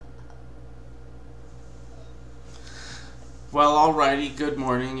Well, alrighty, good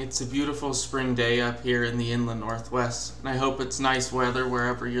morning. It's a beautiful spring day up here in the inland northwest, and I hope it's nice weather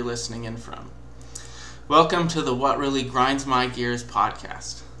wherever you're listening in from. Welcome to the What Really Grinds My Gears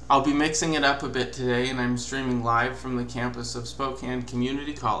podcast. I'll be mixing it up a bit today, and I'm streaming live from the campus of Spokane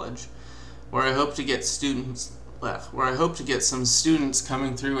Community College, where I hope to get some students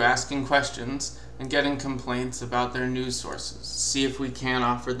coming through asking questions and getting complaints about their news sources. See if we can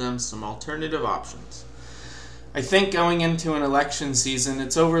offer them some alternative options. I think going into an election season,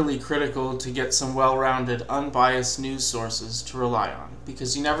 it's overly critical to get some well-rounded, unbiased news sources to rely on,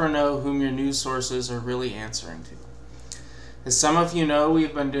 because you never know whom your news sources are really answering to. As some of you know,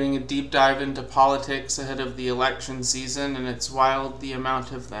 we've been doing a deep dive into politics ahead of the election season, and it's wild the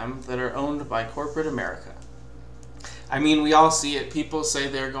amount of them that are owned by corporate America. I mean, we all see it. People say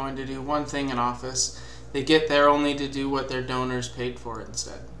they're going to do one thing in office. They get there only to do what their donors paid for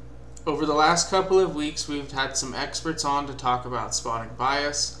instead. Over the last couple of weeks, we've had some experts on to talk about spotting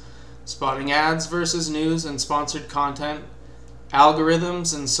bias, spotting ads versus news and sponsored content,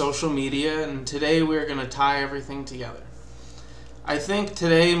 algorithms and social media, and today we're going to tie everything together. I think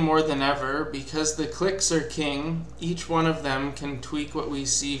today more than ever, because the clicks are king, each one of them can tweak what we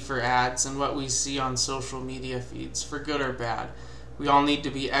see for ads and what we see on social media feeds, for good or bad. We all need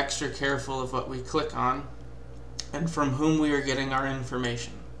to be extra careful of what we click on and from whom we are getting our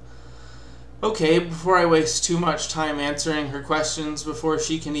information. Okay, before I waste too much time answering her questions before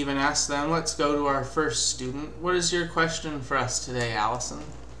she can even ask them, let's go to our first student. What is your question for us today, Allison?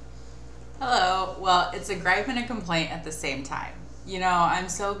 Hello. Well, it's a gripe and a complaint at the same time. You know, I'm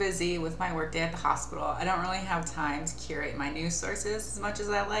so busy with my workday at the hospital, I don't really have time to curate my news sources as much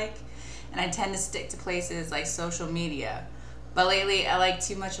as I like, and I tend to stick to places like social media. But lately, I feel like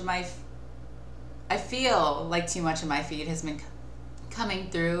too much of my feed has been coming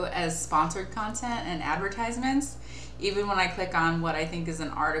through as sponsored content and advertisements. Even when I click on what I think is an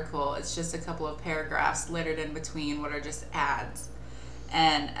article, it's just a couple of paragraphs littered in between what are just ads.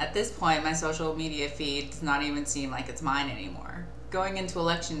 And at this point, my social media feed does not even seem like it's mine anymore. Going into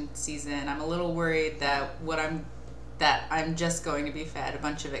election season, I'm a little worried that I'm just going to be fed a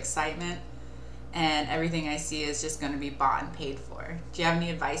bunch of excitement and everything I see is just going to be bought and paid for. Do you have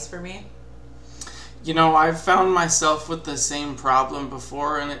any advice for me? You know, I've found myself with the same problem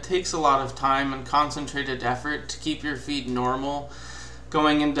before, and it takes a lot of time and concentrated effort to keep your feed normal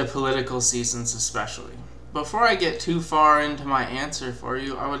going into political seasons especially. Before I get too far into my answer for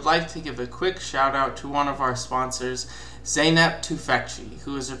you, I would like to give a quick shout out to one of our sponsors, Zeynep Tufekci,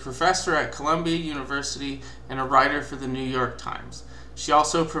 who is a professor at Columbia University and a writer for the New York Times. She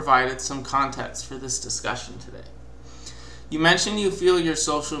also provided some context for this discussion today. You mentioned you feel your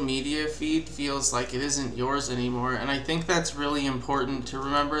social media feed feels like it isn't yours anymore, and I think that's really important to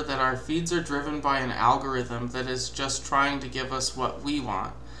remember that our feeds are driven by an algorithm that is just trying to give us what we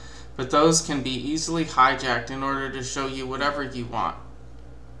want, but those can be easily hijacked in order to show you whatever you want.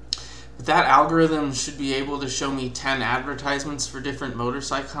 But that algorithm should be able to show me 10 advertisements for different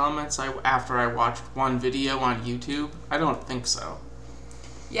motorcycle helmets after I watched one video on YouTube? I don't think so.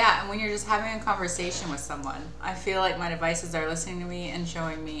 Yeah, and when you're just having a conversation with someone, I feel like my devices are listening to me and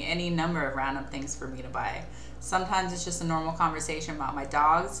showing me any number of random things for me to buy. Sometimes it's just a normal conversation about my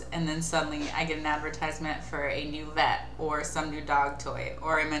dogs, and then suddenly I get an advertisement for a new vet or some new dog toy,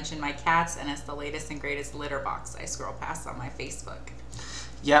 or I mention my cats and it's the latest and greatest litter box I scroll past on my Facebook.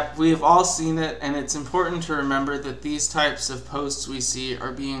 Yep, we've all seen it, and it's important to remember that these types of posts we see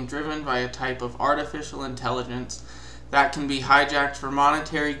are being driven by a type of artificial intelligence that can be hijacked for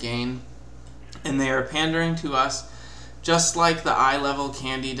monetary gain, and they are pandering to us just like the eye-level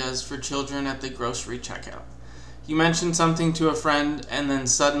candy does for children at the grocery checkout. You mention something to a friend, and then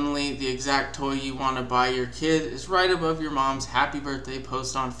suddenly the exact toy you want to buy your kid is right above your mom's happy birthday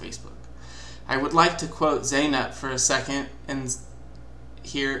post on Facebook. I would like to quote Zeynep for a second and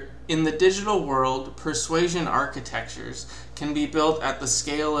here, in the digital world, persuasion architectures can be built at the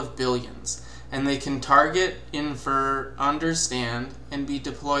scale of billions, and they can target, infer, understand, and be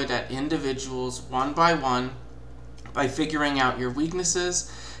deployed at individuals one by figuring out your weaknesses,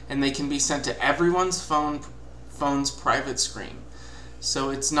 and they can be sent to everyone's phone's private screen. So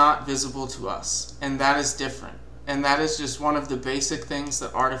it's not visible to us, and that is different. And that is just one of the basic things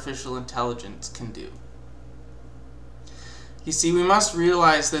that artificial intelligence can do. You see, we must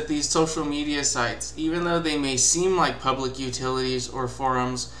realize that these social media sites, even though they may seem like public utilities or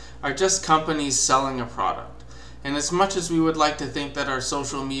forums, are just companies selling a product. And as much as we would like to think that our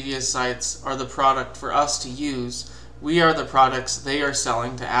social media sites are the product for us to use, we are the products they are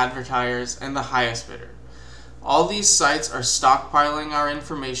selling to advertisers and the highest bidder. All these sites are stockpiling our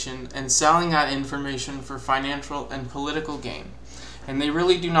information and selling that information for financial and political gain, and they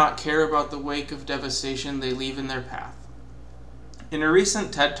really do not care about the wake of devastation they leave in their path. In a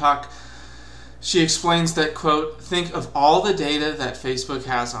recent TED Talk, she explains that, quote, think of all the data that Facebook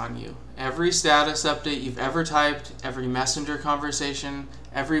has on you. Every status update you've ever typed, every messenger conversation,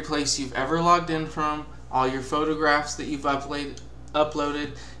 every place you've ever logged in from, all your photographs that you've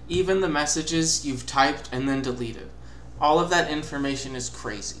uploaded, even the messages you've typed and then deleted. All of that information is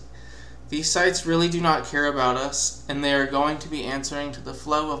crazy. These sites really do not care about us, and they are going to be answering to the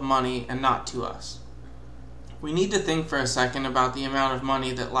flow of money and not to us. We need to think for a second about the amount of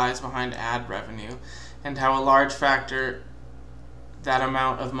money that lies behind ad revenue and how a large factor that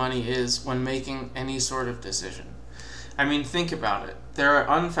amount of money is when making any sort of decision. I mean, think about it. There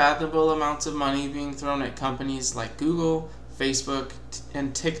are unfathomable amounts of money being thrown at companies like Google, Facebook,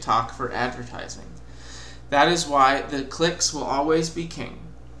 and TikTok for advertising. That is why the clicks will always be king.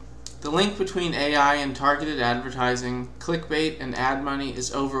 The link between AI and targeted advertising, clickbait, and ad money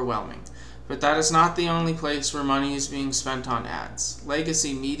is overwhelming. But that is not the only place where money is being spent on ads.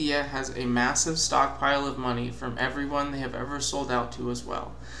 Legacy media has a massive stockpile of money from everyone they have ever sold out to as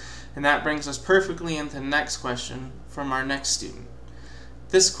well. And that brings us perfectly into the next question from our next student.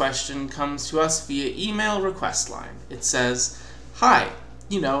 This question comes to us via email request line. It says, "Hi,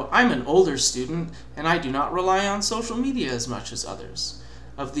 I'm an older student and I do not rely on social media as much as others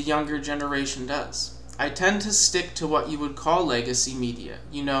of the younger generation does. I tend to stick to what you would call legacy media.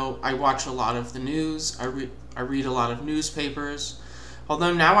 I watch a lot of the news, I read a lot of newspapers,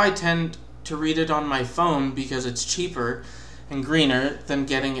 although now I tend to read it on my phone because it's cheaper and greener than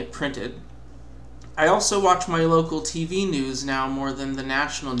getting it printed. I also watch my local TV news now more than the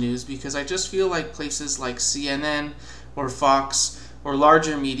national news because I just feel like places like CNN or Fox or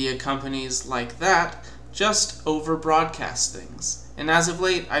larger media companies like that just over-broadcast things. And as of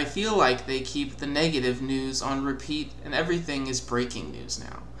late, I feel like they keep the negative news on repeat and everything is breaking news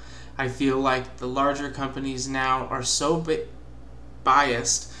now. I feel like the larger companies now are so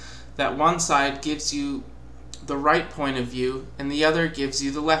biased that one side gives you the right point of view and the other gives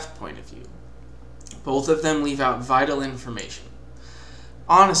you the left point of view. Both of them leave out vital information.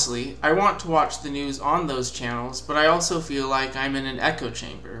 Honestly, I want to watch the news on those channels, but I also feel like I'm in an echo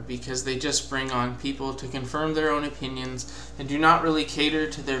chamber because they just bring on people to confirm their own opinions and do not really cater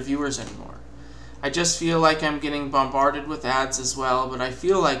to their viewers anymore. I just feel like I'm getting bombarded with ads as well, but I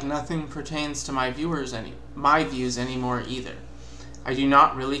feel like nothing pertains to my views anymore either. I do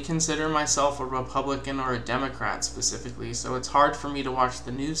not really consider myself a Republican or a Democrat specifically, so it's hard for me to watch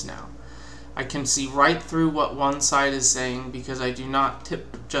the news now. I can see right through what one side is saying because I do not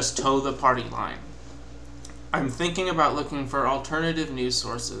just toe the party line. I'm thinking about looking for alternative news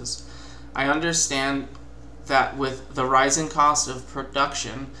sources. I understand that with the rising cost of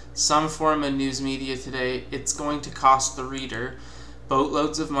production, some form of news media today, it's going to cost the reader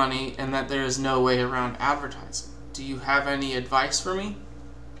boatloads of money and that there is no way around advertising. Do you have any advice for me?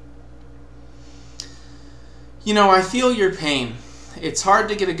 I feel your pain. It's hard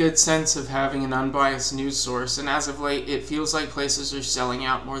to get a good sense of having an unbiased news source, and as of late, it feels like places are selling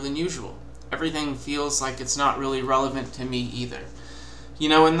out more than usual. Everything feels like it's not really relevant to me either.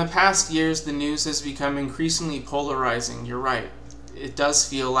 In the past years, the news has become increasingly polarizing, you're right. It does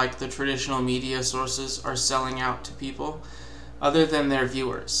feel like the traditional media sources are selling out to people other than their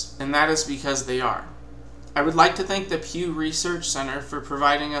viewers, and that is because they are. I would like to thank the Pew Research Center for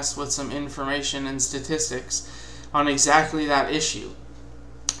providing us with some information and statistics on exactly that issue.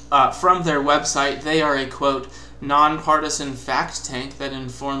 From their website, they are a, quote, nonpartisan fact tank that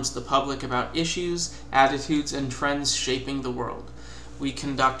informs the public about issues, attitudes, and trends shaping the world. We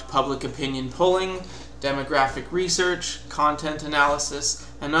conduct public opinion polling, demographic research, content analysis,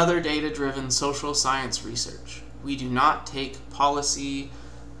 and other data-driven social science research. We do not take policy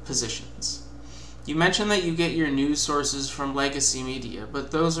positions. You mentioned that you get your news sources from legacy media, but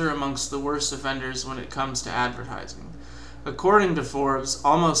those are amongst the worst offenders when it comes to advertising. According to Forbes,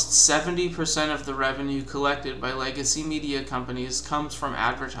 almost 70% of the revenue collected by legacy media companies comes from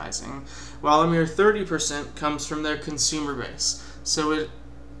advertising, while a mere 30% comes from their consumer base. So it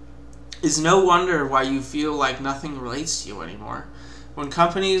is no wonder why you feel like nothing relates to you anymore. When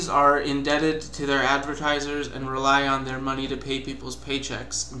companies are indebted to their advertisers and rely on their money to pay people's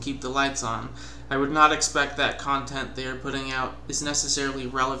paychecks and keep the lights on, I would not expect that content they are putting out is necessarily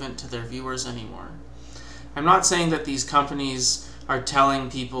relevant to their viewers anymore. I'm not saying that these companies are telling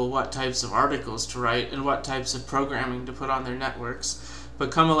people what types of articles to write and what types of programming to put on their networks,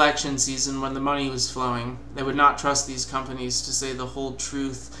 but come election season when the money was flowing, they would not trust these companies to say the whole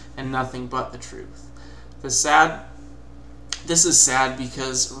truth and nothing but the truth. This is sad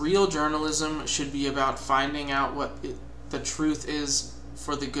because real journalism should be about finding out the truth is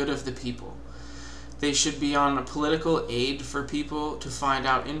for the good of the people. They should be on a political aid for people to find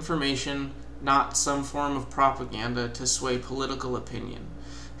out information, not some form of propaganda to sway political opinion.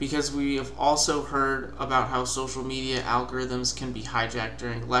 Because we have also heard about how social media algorithms can be hijacked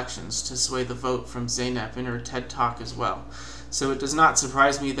during elections to sway the vote from Zeynep in her TED Talk as well. So it does not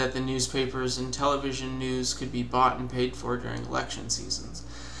surprise me that the newspapers and television news could be bought and paid for during election seasons.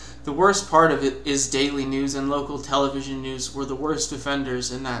 The worst part of it is daily news and local television news were the worst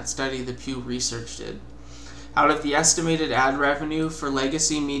offenders in that study the Pew Research did. Out of the estimated ad revenue for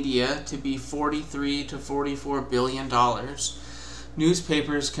legacy media to be $43 to $44 billion,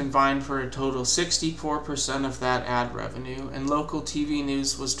 newspapers combined for a total 64% of that ad revenue, and local TV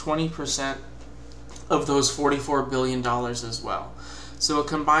news was 20% of those $44 billion as well. So a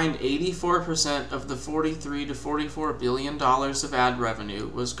combined 84% of the $43 to $44 billion of ad revenue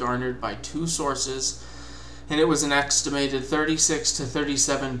was garnered by two sources, and it was an estimated $36 to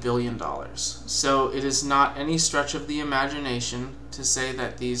 $37 billion. So it is not any stretch of the imagination to say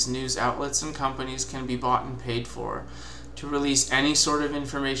that these news outlets and companies can be bought and paid for to release any sort of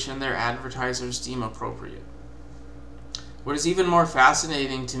information their advertisers deem appropriate. What is even more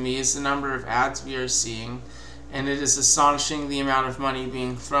fascinating to me is the number of ads we are seeing, and it is astonishing the amount of money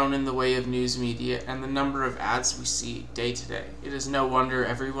being thrown in the way of news media and the number of ads we see day to day. It is no wonder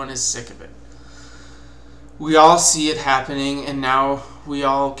everyone is sick of it. We all see it happening, and now we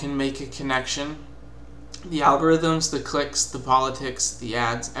all can make a connection. The algorithms, the clicks, the politics, the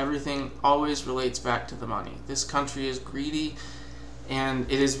ads, everything always relates back to the money. This country is greedy,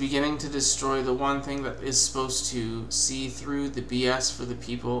 and it is beginning to destroy the one thing that is supposed to see through the BS for the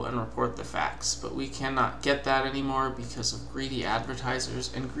people and report the facts. But we cannot get that anymore because of greedy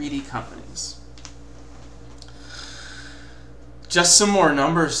advertisers and greedy companies. Just some more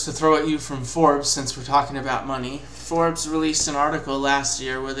numbers to throw at you from Forbes since we're talking about money. Forbes released an article last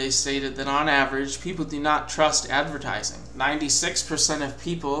year where they stated that on average, people do not trust advertising. 96% of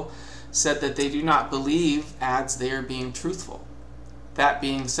people said that they do not believe ads they are being truthful. That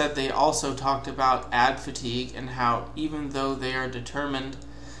being said, they also talked about ad fatigue and how even though they are determined,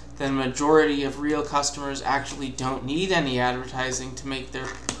 the majority of real customers actually don't need any advertising to make their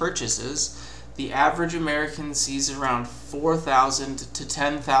purchases. The average American sees around 4,000 to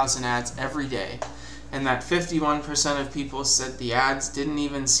 10,000 ads every day, and that 51% of people said the ads didn't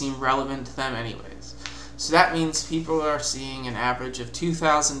even seem relevant to them anyways. So that means people are seeing an average of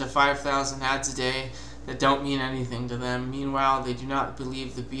 2,000 to 5,000 ads a day that don't mean anything to them. Meanwhile, they do not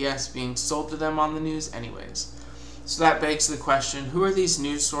believe the BS being sold to them on the news anyways. So that begs the question, who are these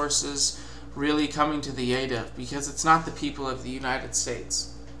news sources really coming to the aid of? Because it's not the people of the United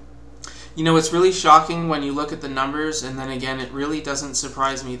States. You know, it's really shocking when you look at the numbers, and then again, it really doesn't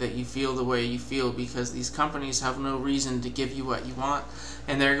surprise me that you feel the way you feel, because these companies have no reason to give you what you want,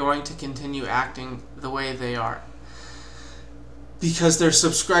 and they're going to continue acting the way they are. Because their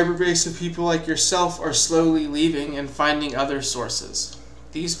subscriber base of people like yourself are slowly leaving and finding other sources.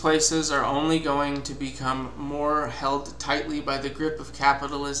 These places are only going to become more held tightly by the grip of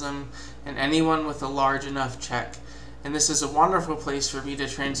capitalism and anyone with a large enough check. And this is a wonderful place for me to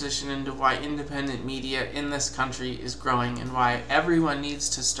transition into why independent media in this country is growing and why everyone needs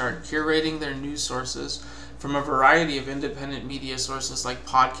to start curating their news sources from a variety of independent media sources like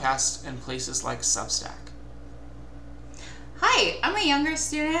podcasts and places like Substack. Hi, I'm a younger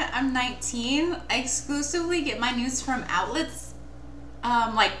student. I'm 19. I exclusively get my news from outlets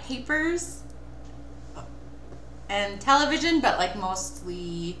like papers and television, but like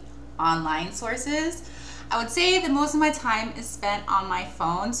mostly online sources. I would say that most of my time is spent on my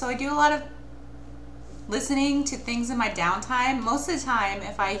phone, so I do a lot of listening to things in my downtime. Most of the time,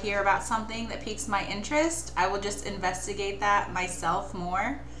 if I hear about something that piques my interest, I will just investigate that myself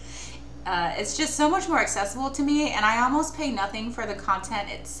more. It's just so much more accessible to me, and I almost pay nothing for the content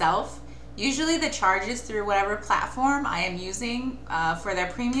itself. Usually the charge is through whatever platform I am using for their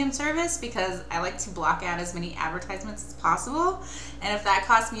premium service, because I like to block out as many advertisements as possible. And if that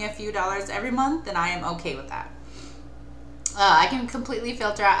costs me a few dollars every month, then I am okay with that. I can completely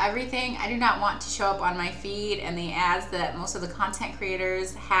filter out everything. I do not want to show up on my feed, and the ads that most of the content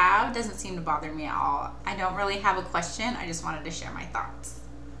creators have doesn't seem to bother me at all. I don't really have a question. I just wanted to share my thoughts.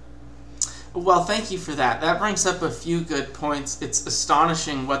 Well, thank you for that. That brings up a few good points. It's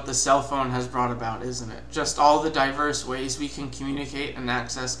astonishing what the cell phone has brought about, isn't it? Just all the diverse ways we can communicate and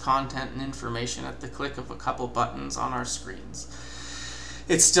access content and information at the click of a couple buttons on our screens.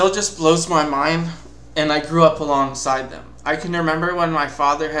 It still just blows my mind and I grew up alongside them. I can remember when my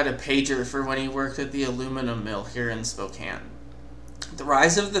father had a pager for when he worked at the aluminum mill here in Spokane. The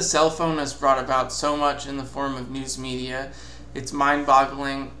rise of the cell phone has brought about so much in the form of news media. It's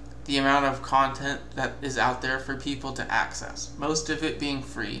mind-boggling the amount of content that is out there for people to access, most of it being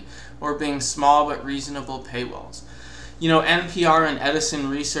free or being small but reasonable paywalls. NPR and Edison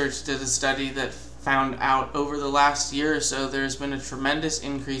Research did a study that found out over the last year or so there's been a tremendous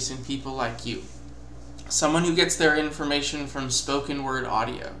increase in people like you. Someone who gets their information from spoken word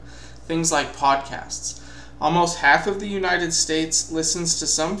audio, things like podcasts. Almost half of the United States listens to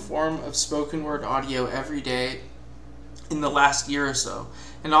some form of spoken word audio every day in the last year or so.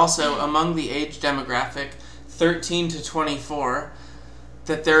 And also, among the age demographic 13 to 24,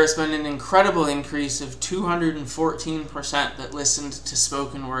 that there has been an incredible increase of 214% that listened to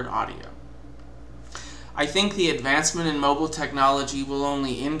spoken word audio. I think the advancement in mobile technology will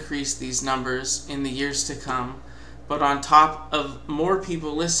only increase these numbers in the years to come, but on top of more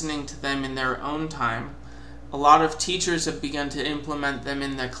people listening to them in their own time, a lot of teachers have begun to implement them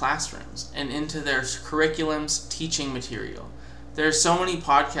in their classrooms and into their curriculum's teaching material. There are so many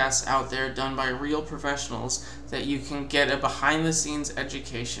podcasts out there done by real professionals that you can get a behind-the-scenes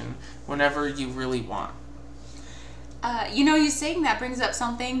education whenever you really want. You saying that brings up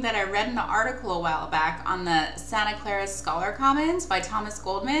something that I read in an article a while back on the Santa Clara Scholar Commons by Thomas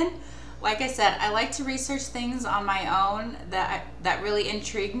Goldman. Like I said, I like to research things on my own that really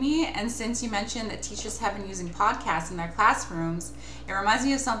intrigue me. And since you mentioned that teachers have been using podcasts in their classrooms, it reminds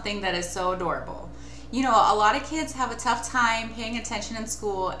me of something that is so adorable. A lot of kids have a tough time paying attention in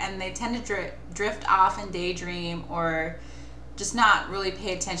school, and they tend to drift off and daydream or just not really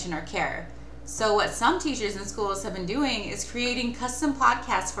pay attention or care. So what some teachers in schools have been doing is creating custom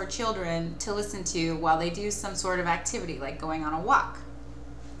podcasts for children to listen to while they do some sort of activity, like going on a walk.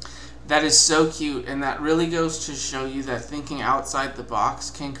 That is so cute, and that really goes to show you that thinking outside the box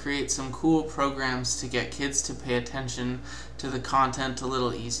can create some cool programs to get kids to pay attention to the content a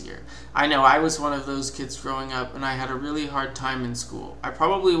little easier. I know I was one of those kids growing up, and I had a really hard time in school. I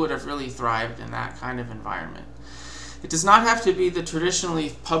probably would have really thrived in that kind of environment. It does not have to be the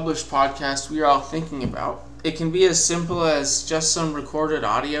traditionally published podcast we are all thinking about. It can be as simple as just some recorded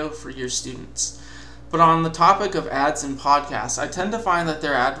audio for your students. But on the topic of ads and podcasts, I tend to find that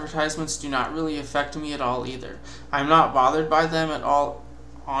their advertisements do not really affect me at all either. I'm not bothered by them at all.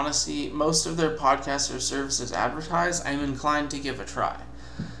 Honestly, most of their podcasts or services advertise, I'm inclined to give a try.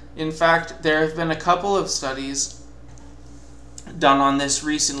 In fact, there have been a couple of studies done on this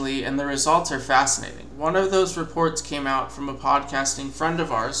recently, and the results are fascinating. One of those reports came out from a podcasting friend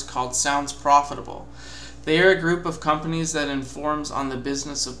of ours called Sounds Profitable. They are a group of companies that informs on the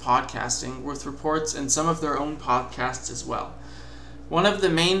business of podcasting with reports and some of their own podcasts as well. One of the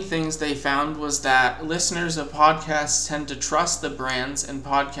main things they found was that listeners of podcasts tend to trust the brands and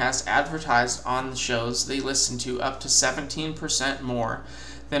podcasts advertised on the shows they listen to up to 17% more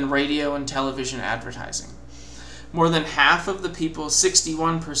than radio and television advertising. More than half of the people,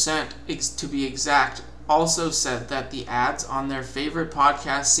 61% to be exact, also said that the ads on their favorite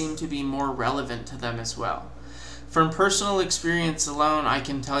podcasts seem to be more relevant to them as well. From personal experience alone, I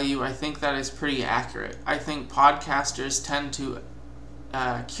can tell you I think that is pretty accurate. I think podcasters tend to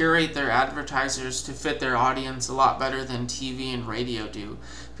curate their advertisers to fit their audience a lot better than TV and radio do,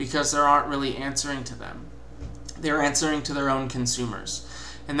 because they aren't really answering to them. They're answering to their own consumers.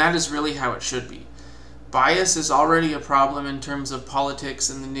 And that is really how it should be. Bias is already a problem in terms of politics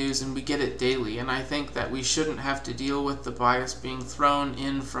and the news, and we get it daily, and I think that we shouldn't have to deal with the bias being thrown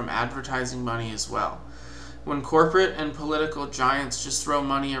in from advertising money as well. When corporate and political giants just throw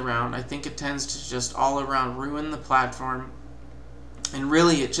money around, I think it tends to just all around ruin the platform, and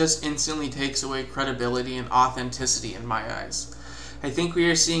really it just instantly takes away credibility and authenticity in my eyes. I think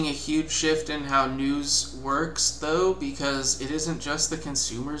we are seeing a huge shift in how news works, though, because it isn't just the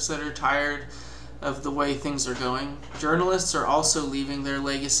consumers that are tired of the way things are going. Journalists are also leaving their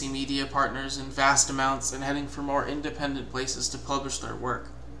legacy media partners in vast amounts and heading for more independent places to publish their work.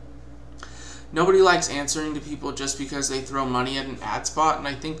 Nobody likes answering to people just because they throw money at an ad spot, and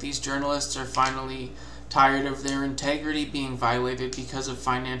I think these journalists are finally tired of their integrity being violated because of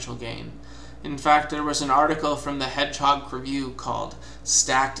financial gain. In fact, there was an article from the Hedgehog Review called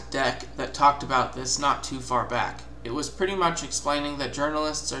Stacked Deck that talked about this not too far back. It was pretty much explaining that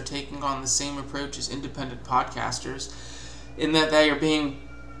journalists are taking on the same approach as independent podcasters, in that they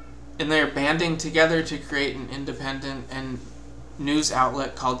are banding together to create an independent and news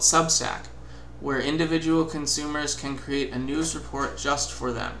outlet called Substack, where individual consumers can create a news report just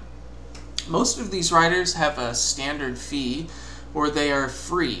for them. Most of these writers have a standard fee, or they are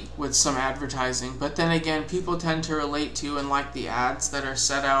free with some advertising. But then again, people tend to relate to and like the ads that are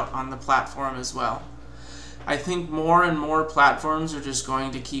set out on the platform as well. I think more and more platforms are just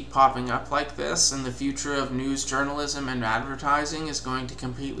going to keep popping up like this, and the future of news journalism and advertising is going to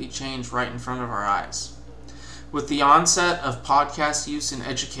completely change right in front of our eyes. With the onset of podcast use in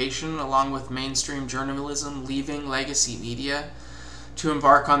education, along with mainstream journalism leaving legacy media to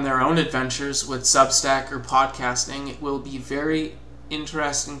embark on their own adventures with Substack or podcasting, it will be very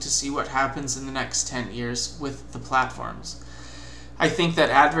interesting to see what happens in the next 10 years with the platforms. I think that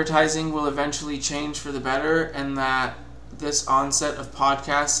advertising will eventually change for the better, and that this onset of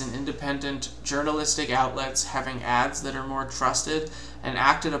podcasts and independent journalistic outlets having ads that are more trusted and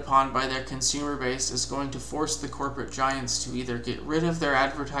acted upon by their consumer base is going to force the corporate giants to either get rid of their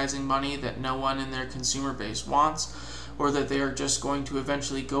advertising money that no one in their consumer base wants, or that they are just going to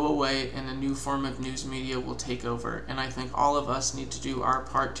eventually go away and a new form of news media will take over. And I think all of us need to do our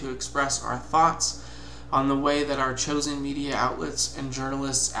part to express our thoughts on the way that our chosen media outlets and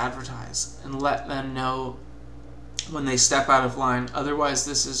journalists advertise, and let them know when they step out of line. Otherwise,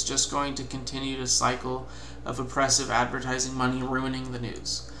 this is just going to continue to cycle of oppressive advertising money ruining the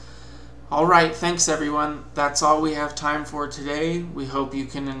news. All right, thanks everyone. That's all we have time for today. We hope you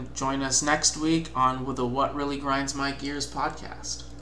can join us next week on the What Really Grinds My Gears podcast.